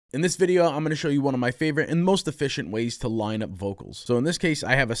In this video, I'm going to show you one of my favorite and most efficient ways to line up vocals. So in this case,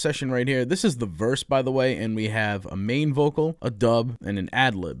 I have a session right here. This is the verse, by the way, and we have a main vocal, a dub, and an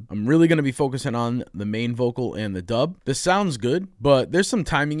ad-lib. I'm really going to be focusing on the main vocal and the dub. This sounds good, but there's some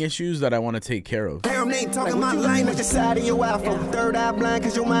timing issues that I want to take care of. Talking my line at the side of your iPhone. Third eye blind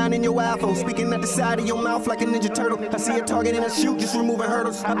cause your mind in your iPhone. Speaking at the side of your mouth like a Ninja Turtle. I see a target and I shoot, just removing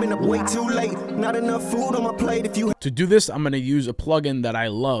hurdles. I've been up way too late. Not enough food on my plate. If you To do this, I'm going to use a plugin that I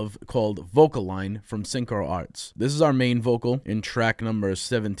love called VocAlign from Synchro Arts. This is our main vocal in track number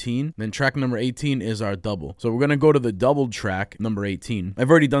 17. Then track number 18 is our double. So we're going to go to the doubled track, number 18. I've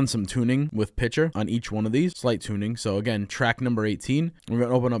already done some tuning with pitcher on each one of these, slight tuning. So again, track number 18. We're going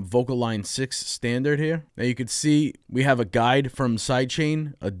to open up VocAlign 6 standard here. Now you can see we have a guide from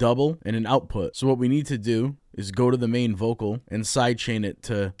sidechain, a double, and an output. So what we need to do is go to the main vocal and sidechain it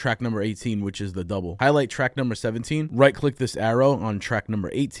to track number 18, which is the double. Highlight track number 17, right click this arrow on track number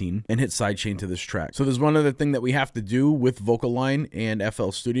 18 and hit sidechain to this track. So there's one other thing that we have to do with VocAlign and FL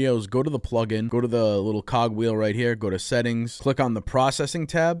Studio is go to the plugin, go to the little cog wheel right here, go to settings, click on the processing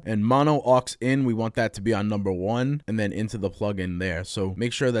tab, and mono aux in, we want that to be on number 1 and then into the plugin there. So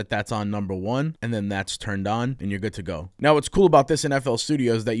make sure that that's on number 1 and then that's turned on and you're good to go. Now what's cool about this in FL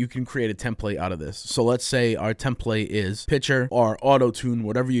Studio is that you can create a template out of this. So let's say our template is pitcher or auto tune,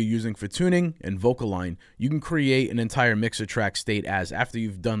 whatever you're using for tuning, and VocAlign. You can create an entire mixer track state as after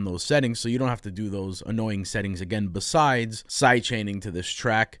you've done those settings, so you don't have to do those annoying settings again, besides sidechaining to this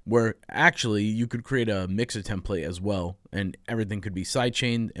track, where actually you could create a mixer template as well and everything could be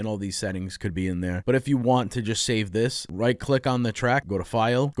sidechained and all these settings could be in there. But if you want to just save this, right click on the track, go to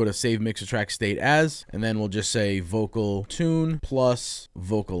file, go to save mixer track state as, and then we'll just say vocal tune plus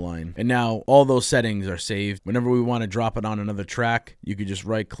VocAlign. And now all those settings are saved. Whenever we want to drop it on another track, you could just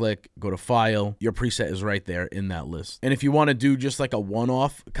right click, go to file, your preset is right there in that list. And if you want to do just like a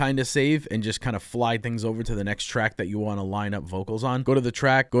one-off kind of save and just kind of fly things over to the next track that you want to line up vocals on, go to the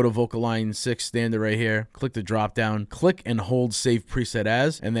track, go to VocAlign 6 standard right here, click the drop down, click and hold save preset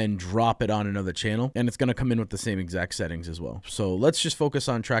as, and then drop it on another channel, and it's going to come in with the same exact settings as well. So let's just focus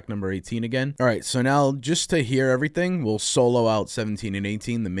on track number 18 again. All right, so now just to hear everything, we'll solo out 17 and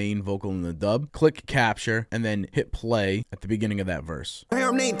 18, the main vocal and the dub, click capture, and then hit play at the beginning of that verse.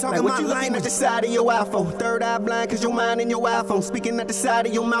 talking my line at the side of your iPhone. Third eye blind cause your mind in your iPhone. Speaking at the side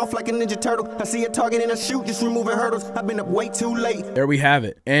of your mouth like a Ninja Turtle. I see a target and I shoot, just removing hurdles. I've been up way too late. There we have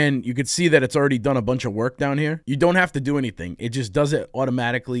it. And you can see that it's already done a bunch of work down here. You don't have to do anything. It just does it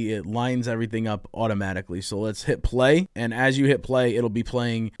automatically. It lines everything up automatically. So let's hit play. And as you hit play, it'll be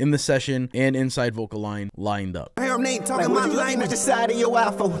playing in the session and inside VocAlign lined up. Talking my line at the side of your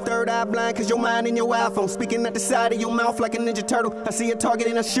iPhone. Third eye blind cause your mind in your iPhone. Speaking at the side of your mouth like a Ninja Turtle. I see a target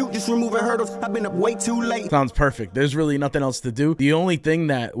and I shoot, just removing hurdles. I've been up way too late. Sounds perfect. There's really nothing else to do. The only thing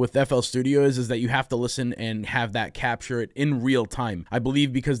that with FL Studio is that you have to listen and have that capture it in real time. I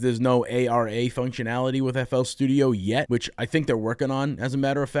believe because there's no ARA functionality with FL Studio yet, which I think they're working on as a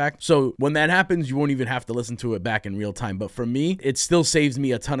matter of fact. So when that happens, you won't even have to listen to it back in real time. But for me, it still saves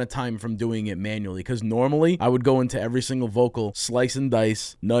me a ton of time from doing it manually, because normally I would go into every single vocal, slice and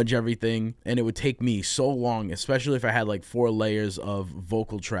dice, nudge everything, and it would take me so long, especially if I had like 4 layers of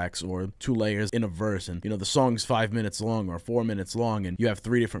vocal tracks or 2 layers in a verse, and you know the song's 5 minutes long or 4 minutes long, and you have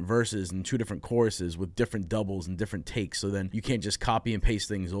 3 different verses and 2 different choruses with different doubles and different takes. So then you can't just copy and paste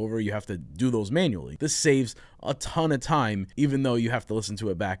things over. You have to do those manually. This saves a ton of time, even though you have to listen to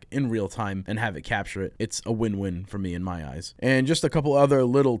it back in real time and have it capture it. It's a win-win for me in my eyes. And just a couple other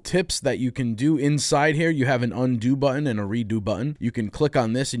little tips that you can do inside here. You have an undo button and a redo button. You can click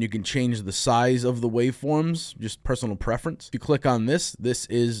on this and you can change the size of the waveforms, just personal preference. If you click on this, this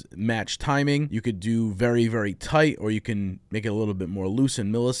is match timing. You could do very, very tight, or you can make it a little bit more loose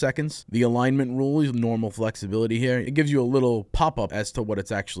in milliseconds. The alignment rule is normal flexibility here. It gives you a little pop-up as to what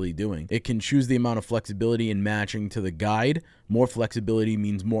it's actually doing. It can choose the amount of flexibility in matching to the guide. More flexibility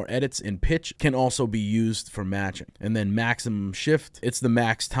means more edits, and pitch can also be used for matching. And then maximum shift, it's the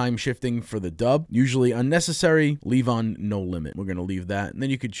max time shifting for the dub. Usually unnecessary, leave on no limit. We're going to leave that. And then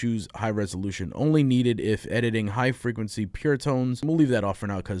you could choose high resolution, only needed if editing high frequency pure tones. We'll leave that off for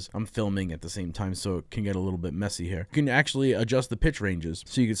now because I'm filming at the same time, so it can get a little bit messy here. You can actually adjust the pitch ranges.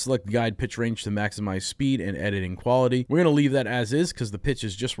 So you can select guide pitch range to maximize speed and editing quality. We're going to leave that as is because the pitch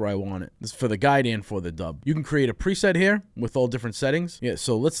is just where I want it. This is for the guide and for the dub. You can create a preset here with all different settings. Yeah,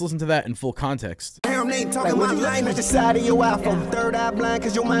 so let's listen to that in full context. Talking my line at the side of your iPhone. Third eye blind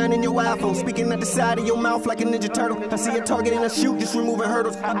cause your mind in your iPhone. Speaking at the side of your mouth like a Ninja Turtle. I see a target and I shoot, just removing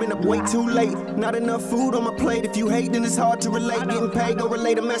hurdles. I've been up way too late. Not enough food on my plate. If you hate, then it's hard to relate. Getting paid, go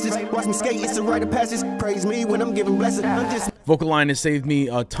relate a message. Watch me skate, it's a rite of passage. Praise me when I'm giving blessings. I'm just VocAlign has saved me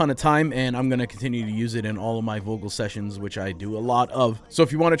a ton of time, and I'm going to continue to use it in all of my vocal sessions, which I do a lot of. So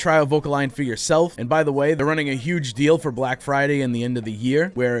if you want to try out VocAlign for yourself, and by the way, they're running a huge deal for Black Friday and the end of the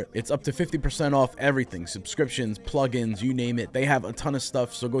year, where it's up to 50% off everything, subscriptions, plugins, you name it. They have a ton of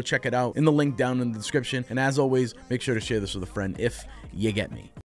stuff, so go check it out in the link down in the description. And as always, make sure to share this with a friend if you get me.